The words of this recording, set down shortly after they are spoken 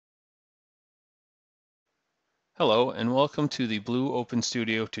Hello and welcome to the Blue Open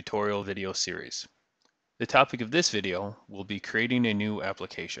Studio tutorial video series. The topic of this video will be creating a new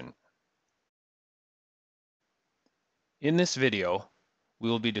application. In this video, we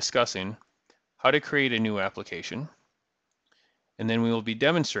will be discussing how to create a new application, and then we will be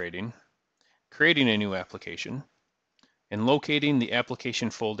demonstrating creating a new application and locating the application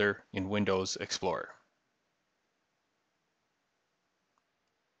folder in Windows Explorer.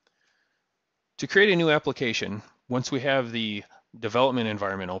 To create a new application, once we have the development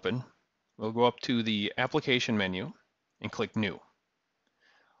environment open, we'll go up to the application menu and click New.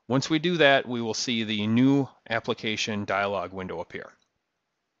 Once we do that, we will see the New Application dialog window appear.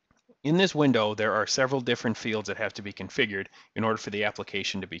 In this window, there are several different fields that have to be configured in order for the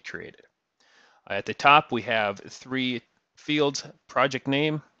application to be created. At the top, we have three fields: project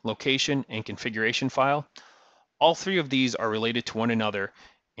name, location, and configuration file. All three of these are related to one another,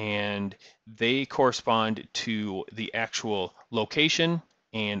 and they correspond to the actual location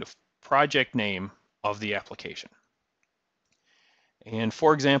and project name of the application. And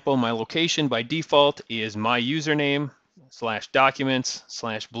for example, my location by default is my username /documents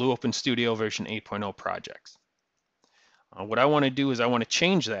 /Blue Open Studio version 8.0 projects. What I want to do is I want to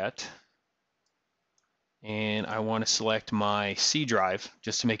change that, and I want to select my C drive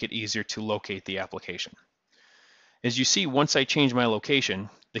just to make it easier to locate the application. As you see, once I change my location,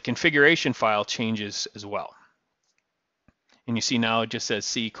 the configuration file changes as well. And you see now it just says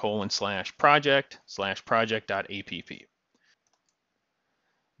C:/project/project.app.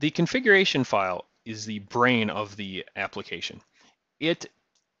 The configuration file is the brain of the application. It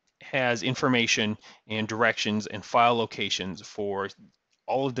has information and directions and file locations for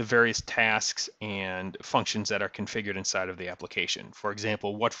all of the various tasks and functions that are configured inside of the application. For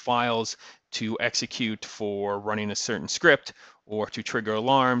example, what files to execute for running a certain script or to trigger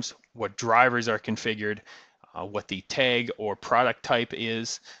alarms, what drivers are configured, what the tag or product type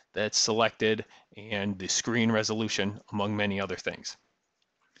is that's selected, and the screen resolution, among many other things.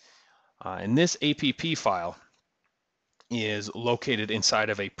 And this app file is located inside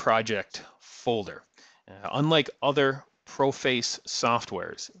of a project folder. Unlike other Proface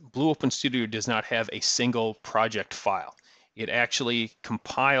softwares, Blue Open Studio does not have a single project file. It actually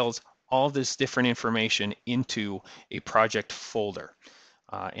compiles all this different information into a project folder,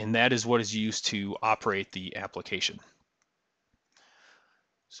 and that is what is used to operate the application.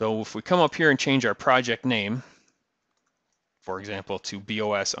 So if we come up here and change our project name, for example, to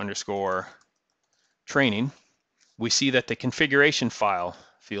BOS_training, we see that the configuration file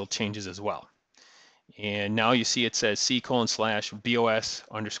field changes as well. And now you see it says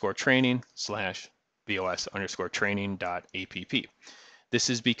C:/BOS_training/BOS_training.app. This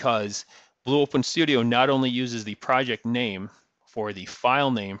is because Blue Open Studio not only uses the project name for the file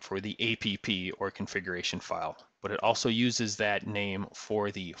name for the app or configuration file, but it also uses that name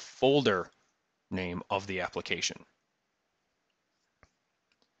for the folder name of the application.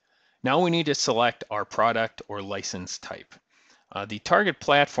 Now we need to select our product or license type. The target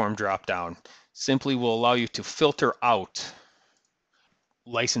platform dropdown simply will allow you to filter out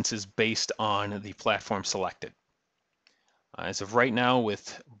licenses based on the platform selected. As of right now,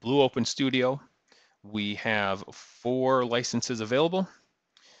 with Blue Open Studio, we have 4 licenses available,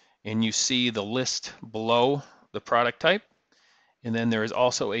 and you see the list below the product type, and then there is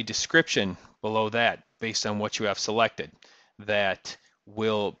also a description below that based on what you have selected that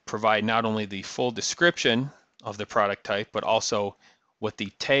will provide not only the full description of the product type, but also what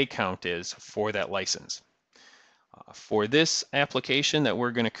the tag count is for that license. For this application that we're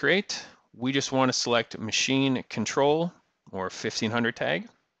going to create, we just want to select machine control or 1500 tag.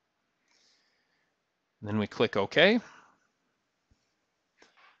 Then we click OK.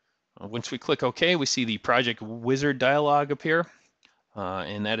 Once we click OK, we see the Project Wizard dialog appear,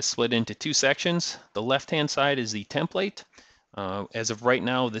 and that is split into 2 sections. The left-hand side is the template. As of right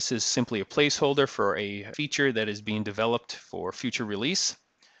now, this is simply a placeholder for a feature that is being developed for future release.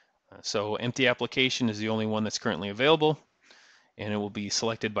 So empty application is the only one that's currently available, and it will be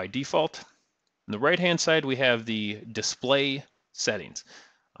selected by default. On the right-hand side, we have the display settings.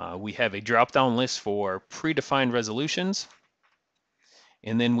 We have a drop-down list for predefined resolutions,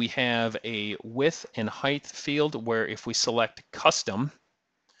 and then we have a width and height field where if we select custom,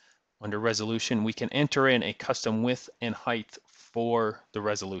 under resolution, we can enter in a custom width and height for the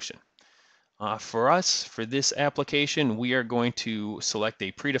resolution. For us, for this application, we are going to select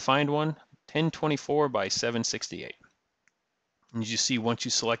a predefined one, 1024 by 768. And as you see, once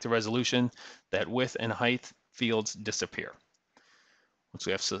you select the resolution, that width and height fields disappear. Once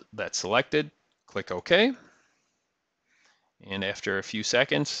we have that selected, click OK. And after a few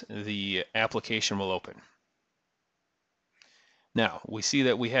seconds, the application will open. Now, we see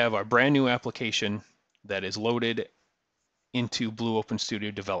that we have our brand new application that is loaded into Blue Open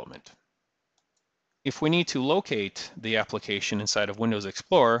Studio Development. If we need to locate the application inside of Windows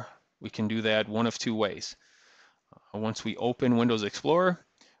Explorer, we can do that one of two ways. Once we open Windows Explorer,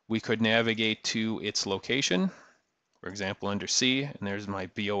 we could navigate to its location, for example, under C, and there's my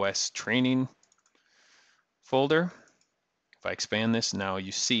BOS Training folder. If I expand this, now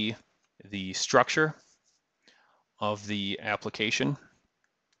you see the structure of the application.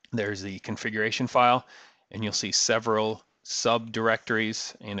 There's the configuration file, and you'll see several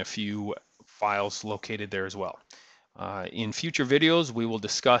subdirectories and a few files located there as well. In future videos, we will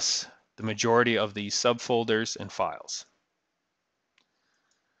discuss the majority of these subfolders and files.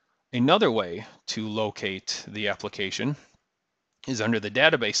 Another way to locate the application is under the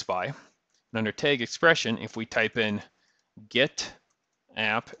database spy. And under tag expression, if we type in get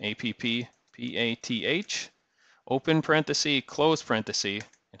app, APP, open parenthesis, close parenthesis,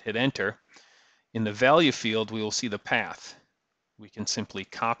 and hit enter, in the value field, we will see the path. We can simply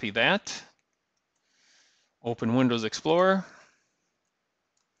copy that, open Windows Explorer,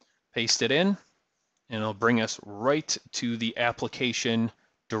 paste it in, and it'll bring us right to the application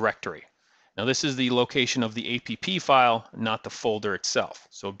directory. Now this is the location of the APP file, not the folder itself.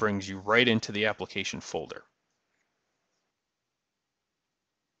 So it brings you right into the application folder.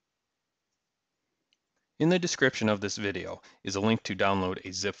 In the description of this video is a link to download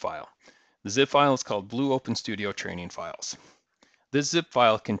a zip file. The zip file is called Blue Open Studio Training Files. This zip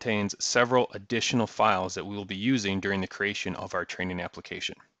file contains several additional files that we will be using during the creation of our training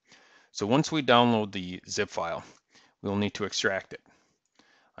application. So once we download the zip file, we will need to extract it.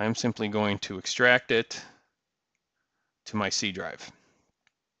 I'm simply going to extract it to my C drive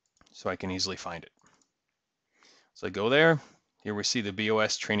so I can easily find it. So I go there. Here we see the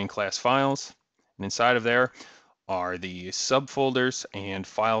BOS training class files, and inside of there are the subfolders and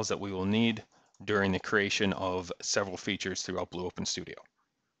files that we will need during the creation of several features throughout Blue Open Studio.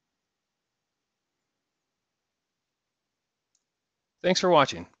 Thanks for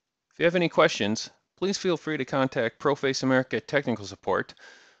watching. If you have any questions, please feel free to contact ProFace America Technical Support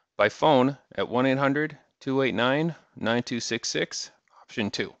by phone at 1-800-289-9266, option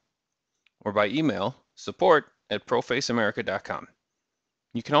 2, or by email, support@profaceamerica.com.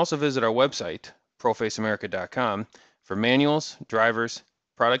 You can also visit our website, profaceamerica.com, for manuals, drivers,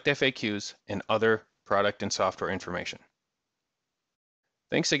 product FAQs, and other product and software information.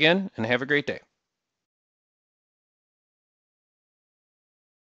 Thanks again, and have a great day.